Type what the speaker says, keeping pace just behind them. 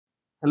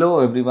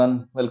Hello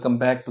everyone, welcome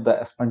back to the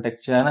Aspen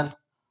channel.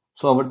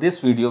 So our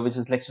this video, which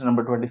is lecture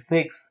number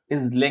 26,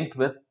 is linked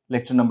with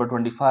lecture number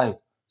 25.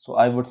 So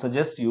I would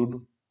suggest you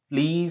to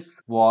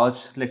please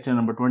watch lecture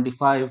number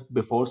 25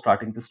 before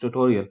starting this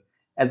tutorial.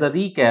 As a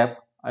recap,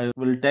 I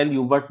will tell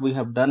you what we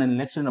have done in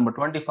lecture number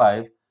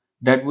 25,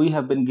 that we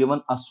have been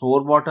given a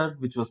sour water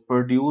which was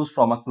produced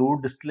from a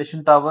crude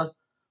distillation tower.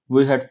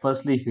 We had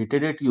firstly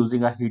heated it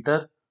using a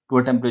heater to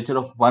a temperature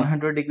of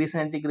 100 degrees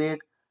centigrade,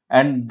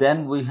 and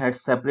then we had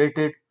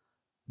separated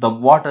the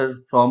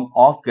water from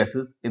off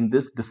gases in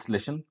this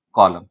distillation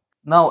column.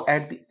 Now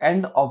at the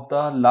end of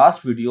the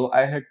last video,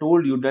 I had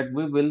told you that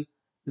we will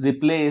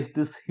replace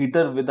this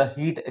heater with a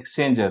heat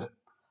exchanger.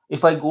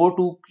 If I go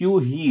to Q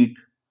heat,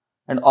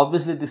 and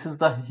obviously this is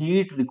the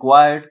heat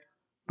required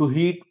to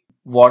heat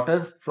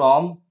water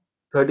from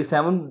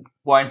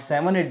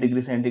 37.78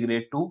 degrees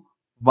centigrade to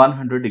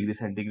 100 degrees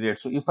centigrade.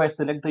 So if I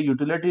select the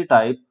utility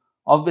type,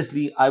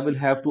 obviously I will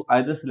have to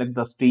either select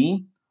the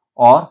steam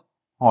or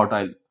hot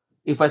oil.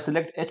 If I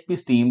select HP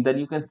steam, then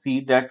you can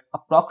see that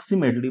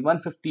approximately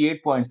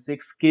 158.6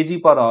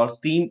 kg per hour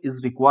steam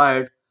is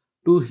required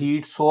to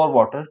heat sour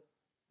water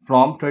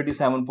from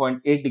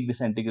 37.8 degrees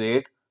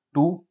centigrade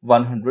to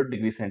 100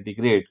 degrees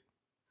centigrade.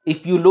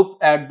 If you look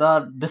at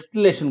the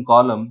distillation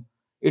column,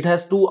 it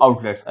has two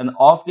outlets. An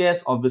off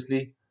gas,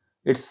 obviously,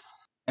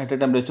 it's at a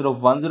temperature of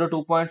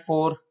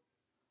 102.4,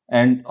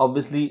 and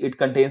obviously it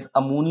contains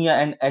ammonia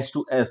and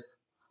H2S.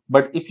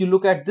 But if you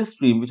look at this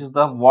stream, which is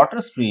the water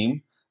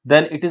stream,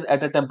 then it is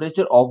at a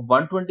temperature of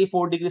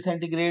 124 degrees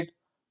centigrade,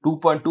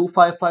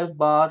 2.255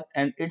 bar,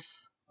 and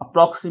it's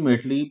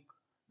approximately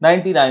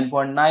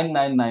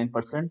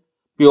 99.999%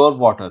 pure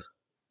water.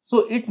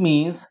 So it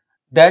means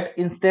that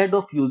instead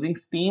of using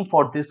steam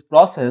for this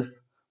process,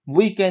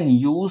 we can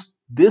use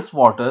this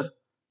water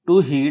to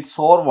heat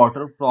sour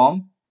water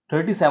from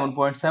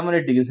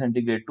 37.78 degrees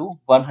centigrade to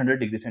 100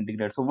 degrees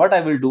centigrade. So what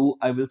I will do,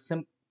 I will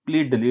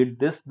simply delete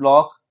this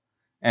block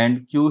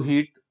and Q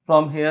heat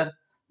from here,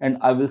 and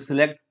I will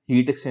select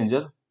heat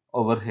exchanger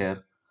over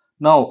here.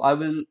 Now I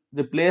will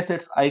replace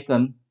its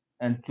icon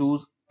and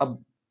choose a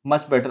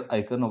much better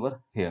icon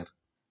over here.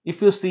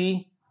 If you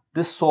see,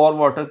 this sour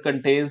water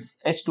contains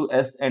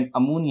H2S and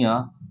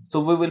ammonia, so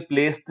we will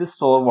place this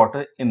sour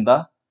water in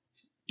the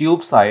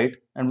tube side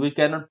and we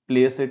cannot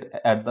place it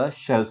at the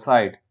shell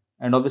side,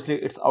 and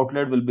obviously its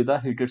outlet will be the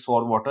heated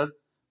sour water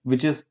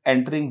which is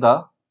entering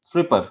the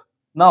stripper.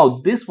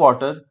 Now this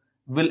water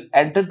will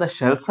enter the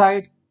shell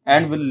side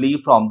and will leave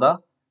from the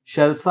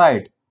shell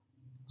side.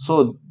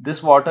 So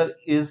this water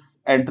is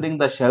entering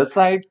the shell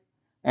side,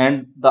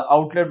 and the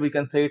outlet we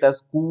can say it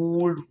as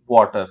cooled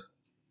water.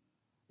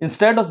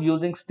 Instead of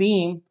using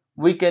steam,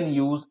 we can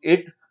use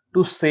it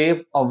to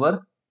save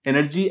our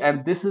energy,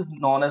 and this is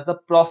known as the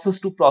process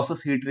to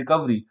process heat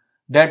recovery,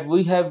 that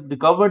we have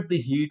recovered the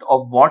heat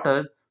of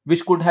water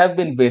which could have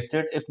been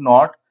wasted if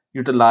not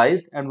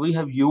utilized, and we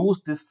have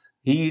used this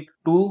heat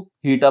to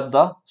heat up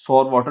the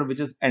sour water which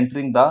is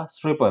entering the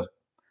stripper.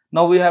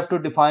 Now we have to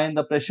define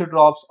the pressure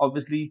drops.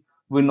 Obviously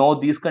we know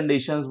these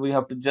conditions, we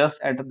have to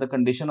just enter the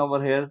condition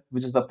over here,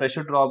 which is the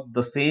pressure drop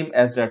the same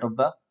as that of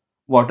the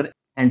water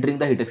entering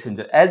the heat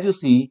exchanger. As you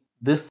see,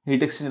 this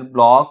heat exchanger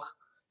block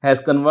has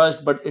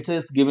converged, but it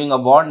is giving a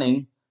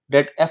warning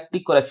that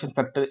FT correction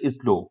factor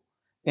is low.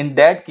 In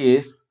that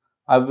case,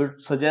 I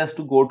would suggest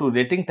to go to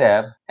rating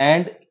tab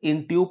and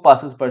in tube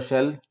passes per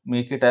shell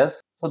make it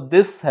as, so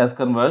this has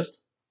converged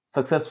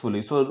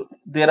successfully. So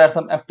there are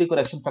some FT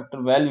correction factor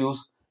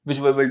values which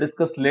we will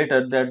discuss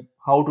later, that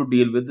how to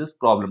deal with this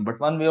problem. But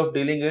one way of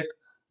dealing it,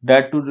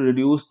 that to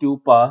reduce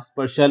tube pass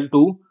per shell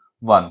to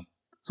 1.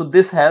 So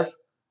this has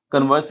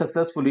converged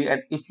successfully,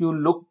 and if you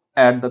look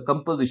at the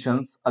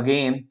compositions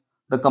again,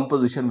 the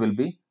composition will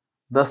be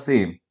the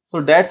same.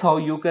 So that's how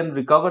you can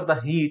recover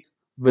the heat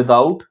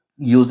without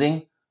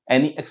using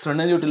any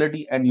external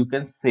utility, and you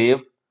can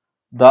save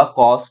the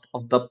cost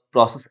of the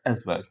process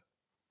as well.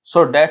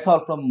 So that's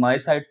all from my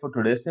side for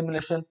today's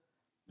simulation.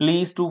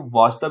 Please do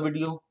watch the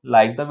video,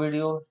 like the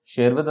video,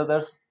 share with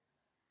others,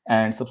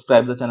 and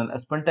subscribe the channel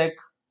Aspen Tech.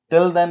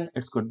 Till then,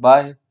 it's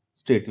goodbye.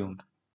 Stay tuned.